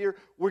 3 of us here.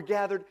 We're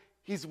gathered.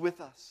 He's with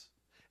us.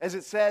 As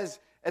it says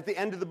at the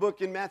end of the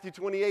book in Matthew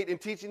 28, in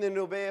teaching them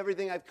to obey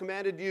everything I've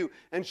commanded you,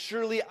 and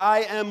surely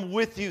I am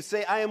with you.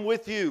 Say, I am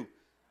with you.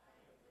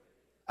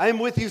 I am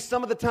with you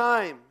some of the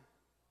time.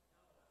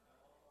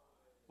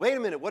 Wait a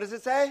minute, what does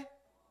it say?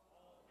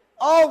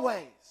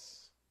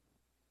 Always.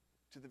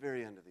 To the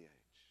very end of the age.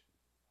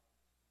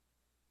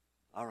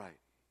 All right.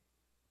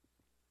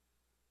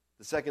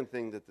 The second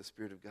thing that the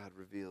Spirit of God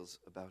reveals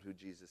about who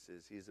Jesus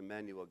is, he is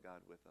Emmanuel,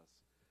 God with us.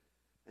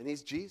 And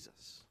he's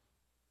Jesus.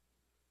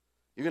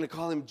 You're going to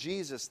call him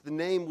Jesus, the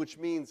name which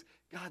means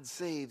God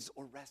saves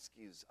or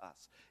rescues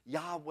us.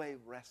 Yahweh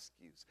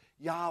rescues.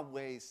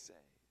 Yahweh saves.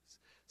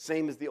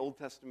 Same as the Old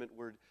Testament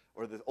word,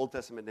 or the Old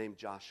Testament name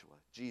Joshua.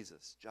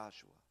 Jesus,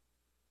 Joshua.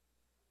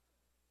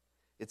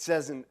 It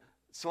says in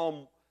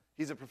Psalm,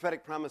 he's a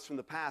prophetic promise from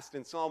the past.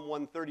 In Psalm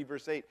 130,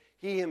 verse 8,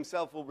 he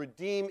himself will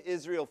redeem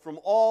Israel from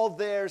all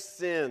their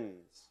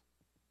sins.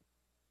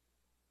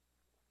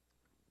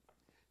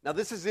 Now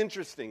this is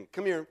interesting.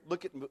 Come here,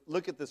 look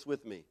at this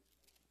with me.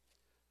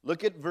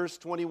 Look at verse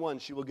 21.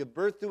 She will give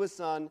birth to a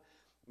son.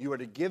 You are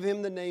to give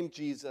him the name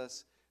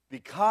Jesus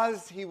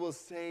because he will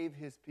save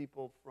his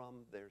people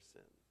from their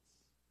sins.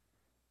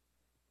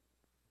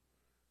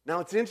 Now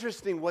it's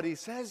interesting what he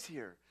says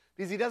here.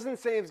 Because he doesn't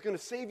say he's going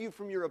to save you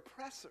from your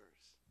oppressors.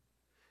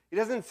 He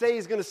doesn't say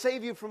he's going to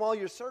save you from all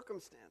your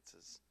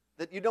circumstances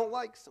that you don't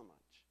like so much.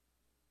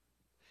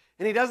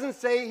 And he doesn't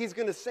say he's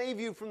going to save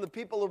you from the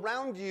people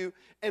around you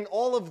and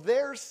all of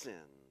their sins.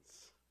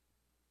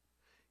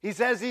 He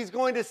says he's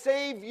going to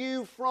save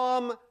you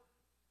from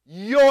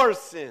your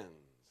sins.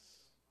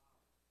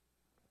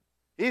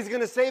 He's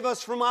going to save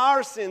us from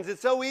our sins.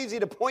 It's so easy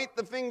to point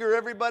the finger at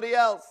everybody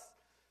else.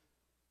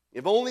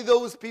 If only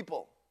those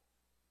people.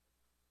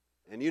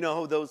 And you know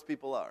who those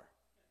people are.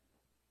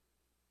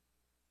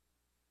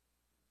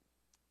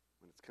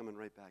 When it's coming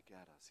right back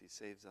at us, he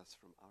saves us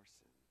from our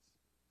sins.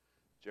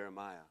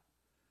 Jeremiah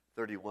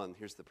 31,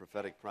 here's the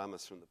prophetic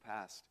promise from the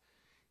past.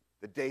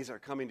 The days are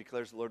coming,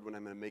 declares the Lord, when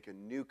I'm going to make a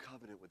new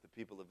covenant with the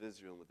people of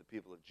Israel and with the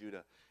people of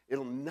Judah.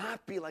 It'll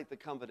not be like the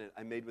covenant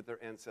I made with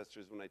their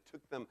ancestors when I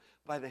took them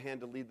by the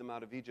hand to lead them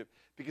out of Egypt,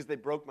 because they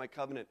broke my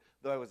covenant,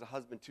 though I was a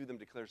husband to them,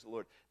 declares the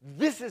Lord.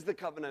 This is the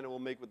covenant I will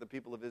make with the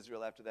people of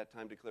Israel after that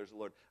time, declares the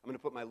Lord. I'm going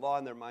to put my law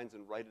in their minds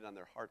and write it on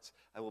their hearts.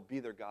 I will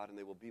be their God, and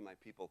they will be my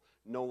people.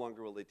 No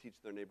longer will they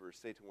teach their neighbor or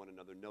say to one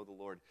another, know the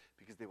Lord,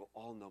 because they will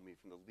all know me,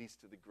 from the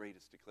least to the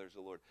greatest, declares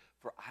the Lord.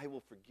 For I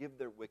will forgive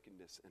their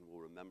wickedness and will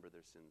remember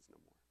their sins no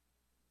more.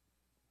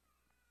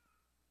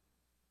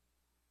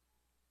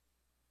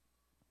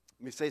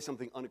 Let me say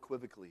something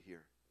unequivocally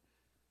here.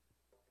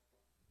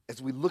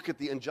 As we look at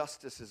the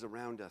injustices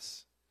around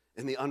us,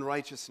 and the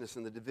unrighteousness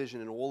and the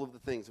division and all of the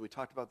things, and we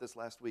talked about this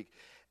last week,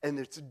 and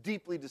it's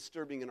deeply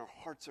disturbing, and our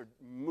hearts are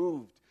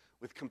moved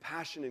with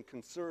compassion and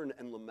concern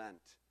and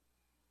lament.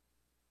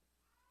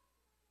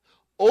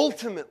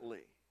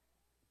 Ultimately,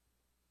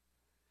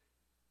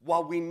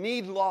 while we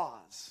need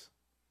laws,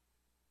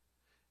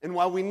 and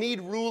while we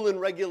need rule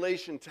and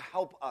regulation to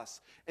help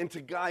us and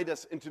to guide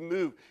us and to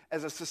move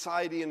as a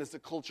society and as a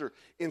culture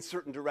in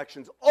certain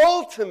directions,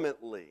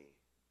 ultimately,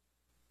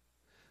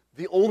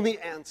 the only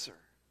answer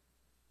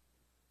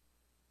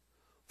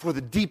for the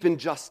deep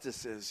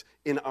injustices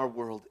in our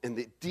world and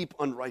the deep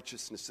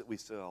unrighteousness that we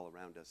see all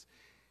around us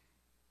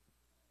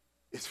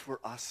is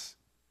for us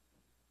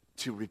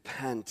to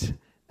repent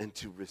and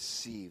to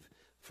receive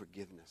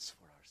forgiveness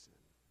for our sin.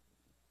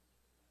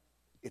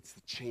 It's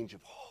the change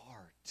of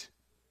heart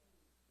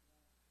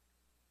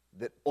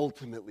that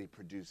ultimately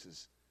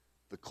produces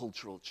the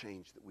cultural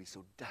change that we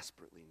so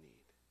desperately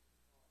need.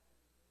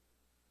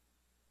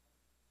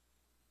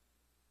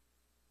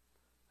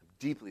 I'm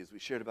deeply, as we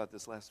shared about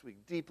this last week,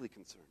 deeply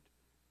concerned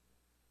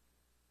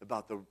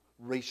about the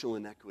racial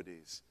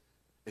inequities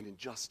and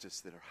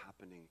injustice that are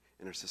happening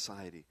in our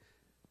society,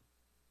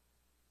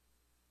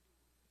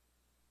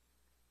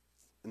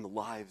 in the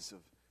lives of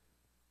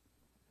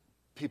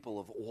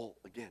people of all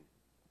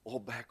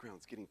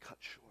backgrounds getting cut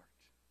short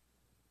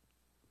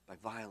by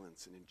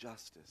violence and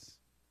injustice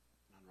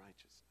and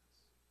unrighteousness.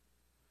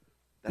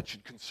 That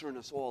should concern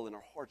us all, and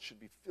our hearts should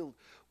be filled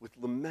with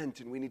lament,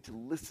 and we need to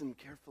listen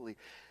carefully,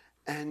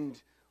 and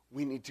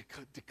we need to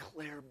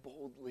declare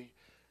boldly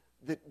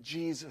that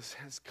Jesus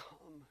has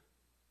come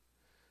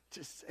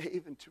to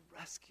save and to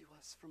rescue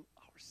us from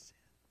our sins.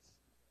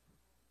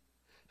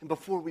 And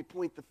before we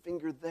point the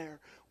finger there,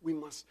 we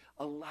must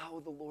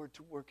allow the Lord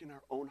to work in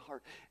our own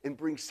heart and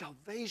bring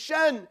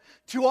salvation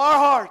to our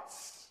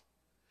hearts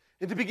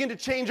and to begin to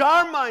change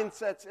our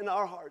mindsets in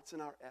our hearts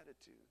and our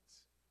attitudes.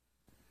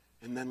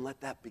 And then let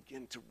that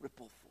begin to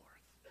ripple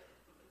forth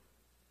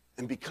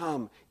and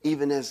become,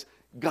 even as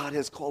God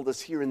has called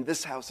us here in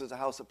this house as a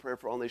house of prayer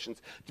for all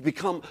nations, to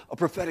become a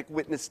prophetic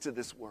witness to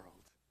this world,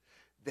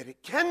 that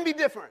it can be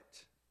different.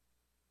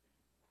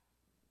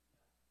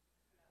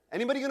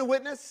 Anybody going to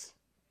witness?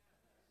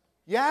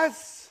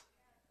 Yes?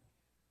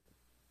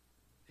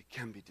 It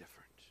can be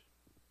different.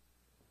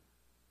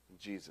 And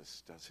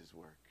Jesus does his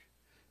work.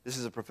 This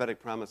is a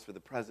prophetic promise for the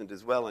present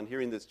as well. And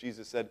hearing this,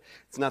 Jesus said,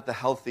 it's not the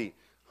healthy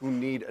who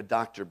need a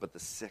doctor, but the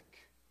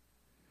sick.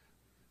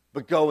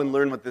 But go and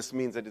learn what this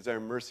means. I desire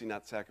mercy,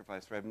 not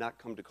sacrifice, for I have not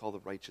come to call the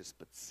righteous,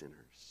 but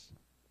sinners.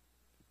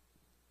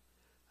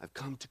 I've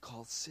come to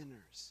call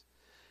sinners.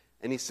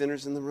 Any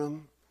sinners in the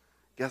room?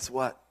 Guess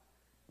what?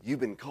 You've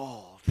been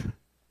called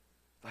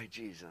by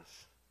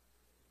Jesus.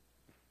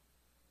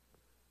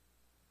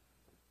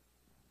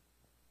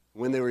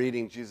 When they were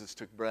eating, Jesus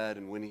took bread,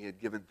 and when he had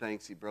given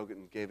thanks, he broke it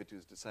and gave it to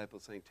his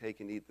disciples, saying, take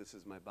and eat, this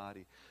is my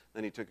body.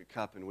 Then he took a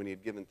cup, and when he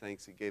had given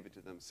thanks, he gave it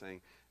to them,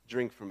 saying,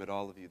 drink from it,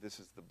 all of you. This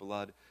is the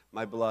blood,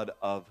 my blood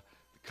of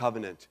the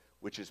covenant,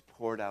 which is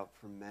poured out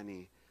for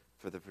many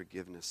for the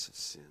forgiveness of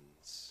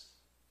sins.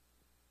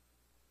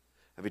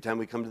 Every time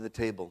we come to the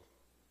table,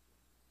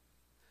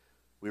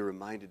 we're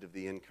reminded of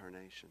the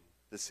incarnation.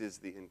 This is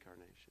the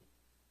incarnation.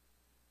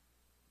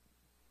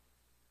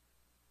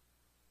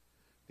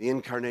 The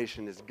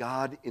incarnation is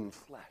God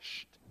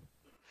enfleshed,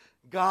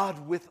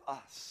 God with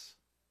us.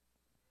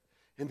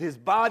 And his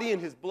body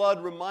and his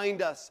blood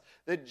remind us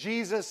that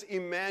Jesus,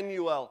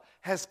 Emmanuel,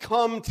 has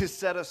come to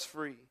set us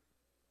free.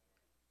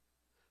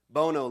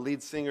 Bono,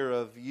 lead singer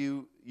of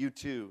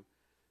U2,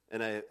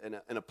 and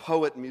a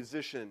poet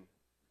musician,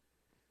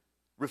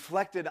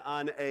 reflected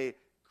on a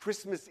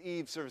Christmas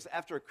Eve service,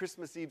 after a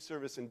Christmas Eve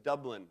service in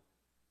Dublin.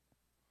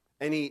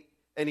 And he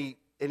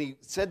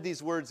said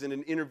these words in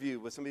an interview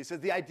with somebody. He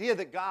said, the idea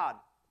that God,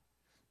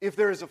 if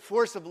there is a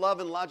force of love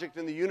and logic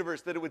in the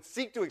universe, that it would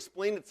seek to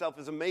explain itself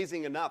is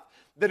amazing enough.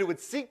 That it would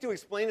seek to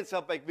explain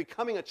itself by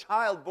becoming a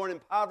child born in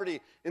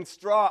poverty, in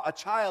straw, a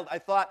child. I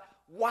thought,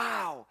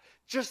 wow,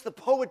 just the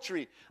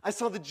poetry. I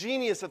saw the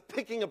genius of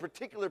picking a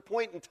particular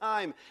point in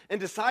time and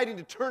deciding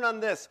to turn on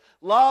this.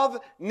 Love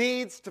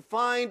needs to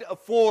find a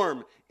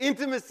form.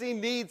 Intimacy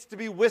needs to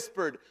be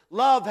whispered.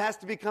 Love has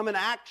to become an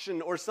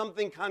action or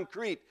something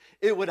concrete.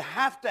 It would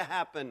have to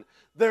happen.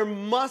 There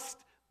must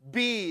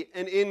be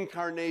an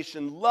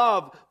incarnation.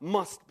 Love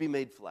must be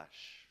made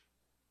flesh.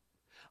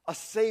 A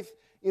safe,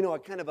 a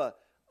kind of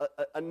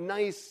a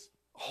nice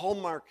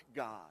Hallmark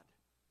God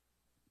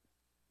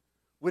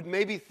would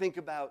maybe think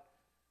about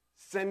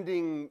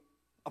sending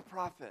a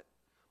prophet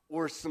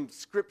or some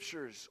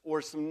scriptures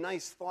or some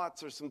nice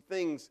thoughts or some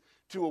things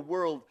to a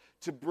world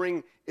to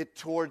bring it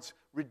towards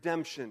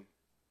redemption.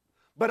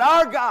 But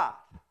our God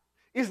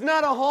is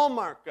not a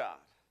Hallmark God.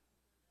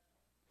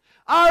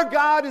 Our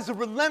God is a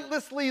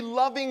relentlessly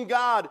loving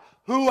God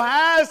who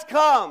has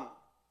come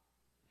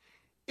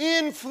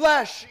in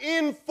flesh,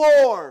 in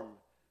form,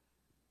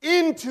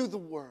 into the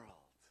world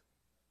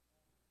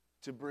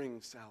to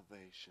bring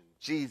salvation.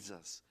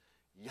 Jesus,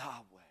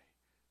 Yahweh,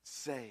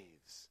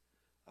 saves,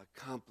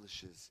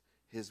 accomplishes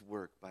his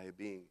work by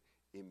being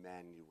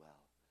Emmanuel,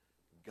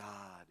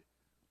 God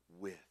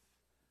with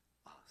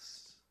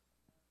us.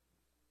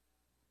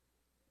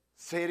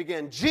 Say it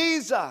again.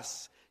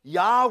 Jesus,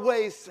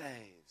 Yahweh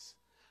saves,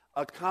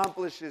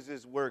 accomplishes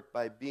his work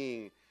by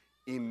being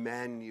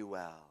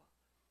Emmanuel,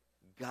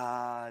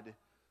 God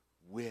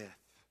with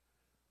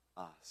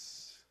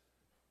us.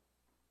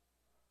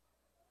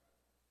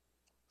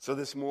 So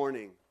this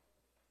morning,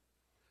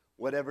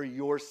 whatever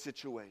your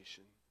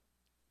situation,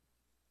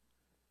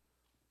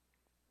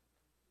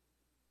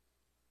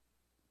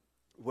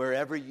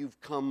 wherever you've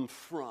come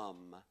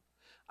from,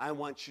 I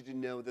want you to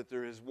know that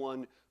there is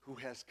one who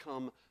has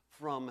come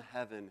from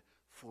heaven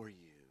for you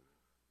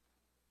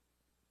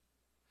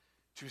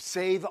to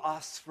save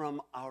us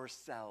from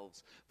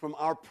ourselves, from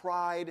our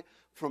pride,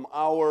 from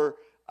our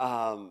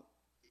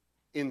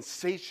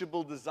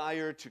insatiable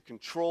desire to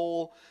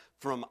control,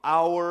 from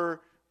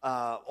our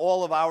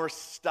all of our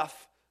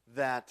stuff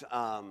that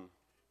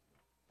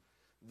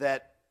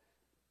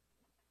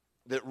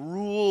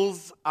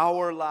rules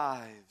our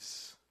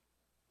lives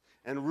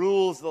and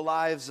rules the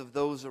lives of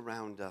those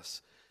around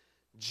us.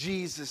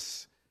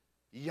 Jesus,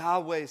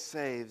 Yahweh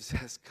saves,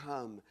 has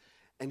come,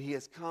 and he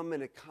has come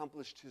and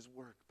accomplished his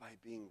work by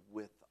being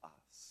with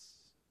us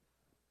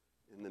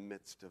in the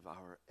midst of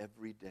our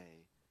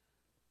everyday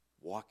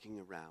walking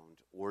around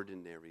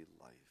ordinary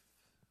life.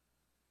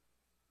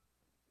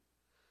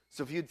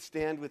 So if you'd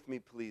stand with me,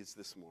 please,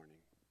 this morning.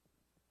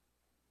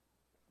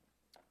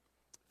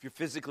 If you're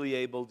physically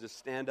able, just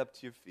stand up to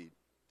your feet.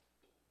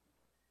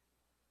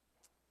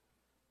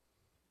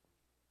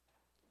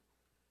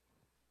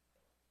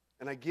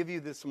 And I give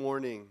you this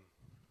morning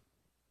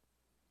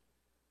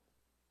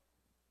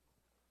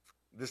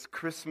this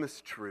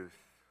Christmas truth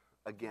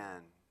again.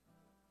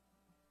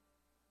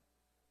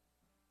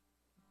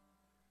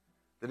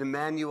 That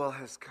Emmanuel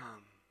has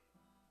come.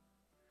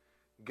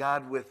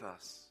 God with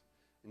us.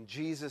 And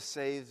Jesus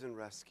saves and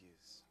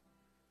rescues.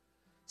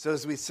 So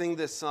as we sing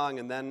this song,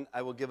 and then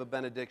I will give a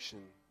benediction.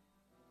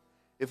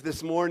 If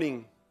this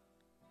morning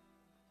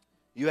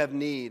you have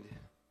need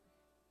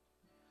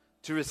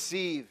to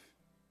receive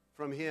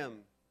from Him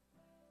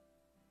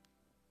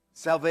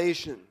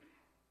salvation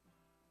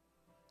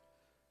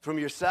from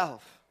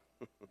yourself,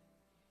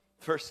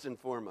 first and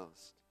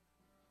foremost.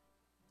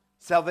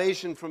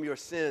 Salvation from your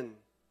sin.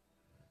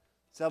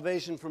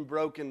 Salvation from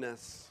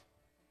brokenness.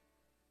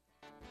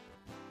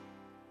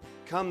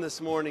 Come this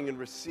morning and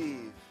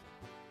receive.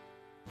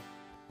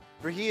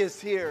 For He is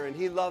here and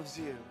He loves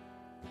you.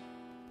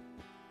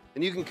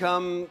 And you can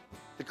come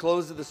at the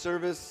close of the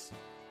service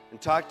and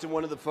talk to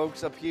one of the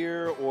folks up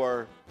here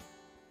or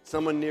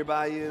someone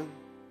nearby you.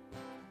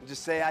 And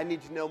just say, I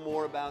need to know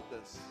more about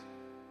this.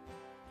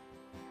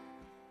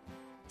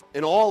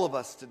 And all of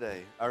us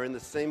today are in the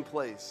same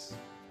place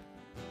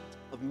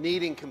of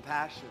needing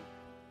compassion,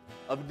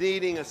 of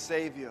needing a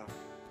Savior.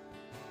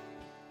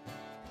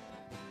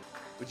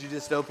 Would you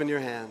just open your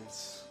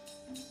hands?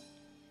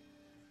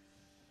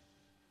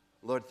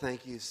 Lord,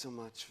 thank you so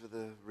much for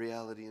the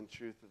reality and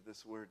truth of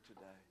this word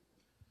today.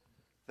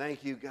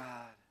 Thank you,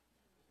 God,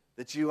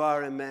 that you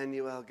are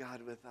Emmanuel,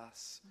 God with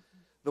us,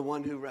 the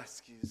one who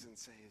rescues and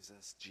saves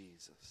us,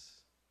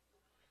 Jesus.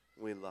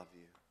 We love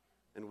you,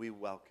 and we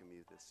welcome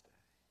you this day.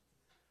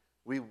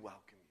 We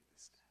welcome you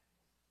this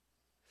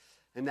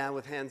day. And now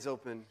with hands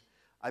open,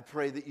 I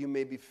pray that you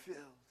may be filled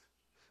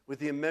with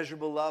the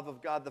immeasurable love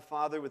of God the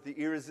Father, with the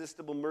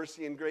irresistible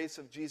mercy and grace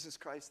of Jesus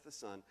Christ the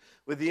Son,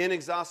 with the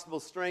inexhaustible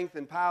strength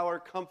and power,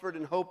 comfort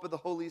and hope of the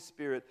Holy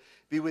Spirit,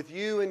 be with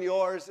you and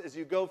yours as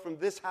you go from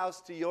this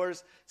house to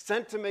yours,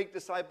 sent to make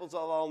disciples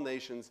of all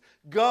nations.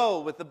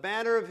 Go with the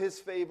banner of His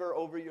favor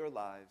over your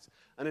lives.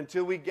 And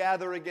until we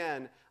gather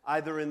again,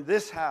 either in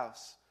this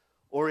house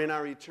or in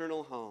our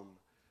eternal home,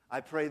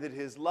 I pray that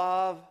His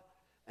love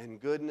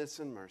and goodness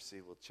and mercy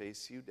will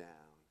chase you down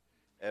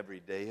every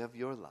day of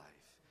your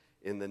life.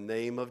 In the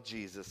name of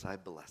Jesus, I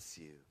bless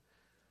you.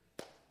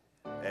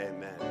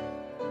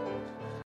 Amen.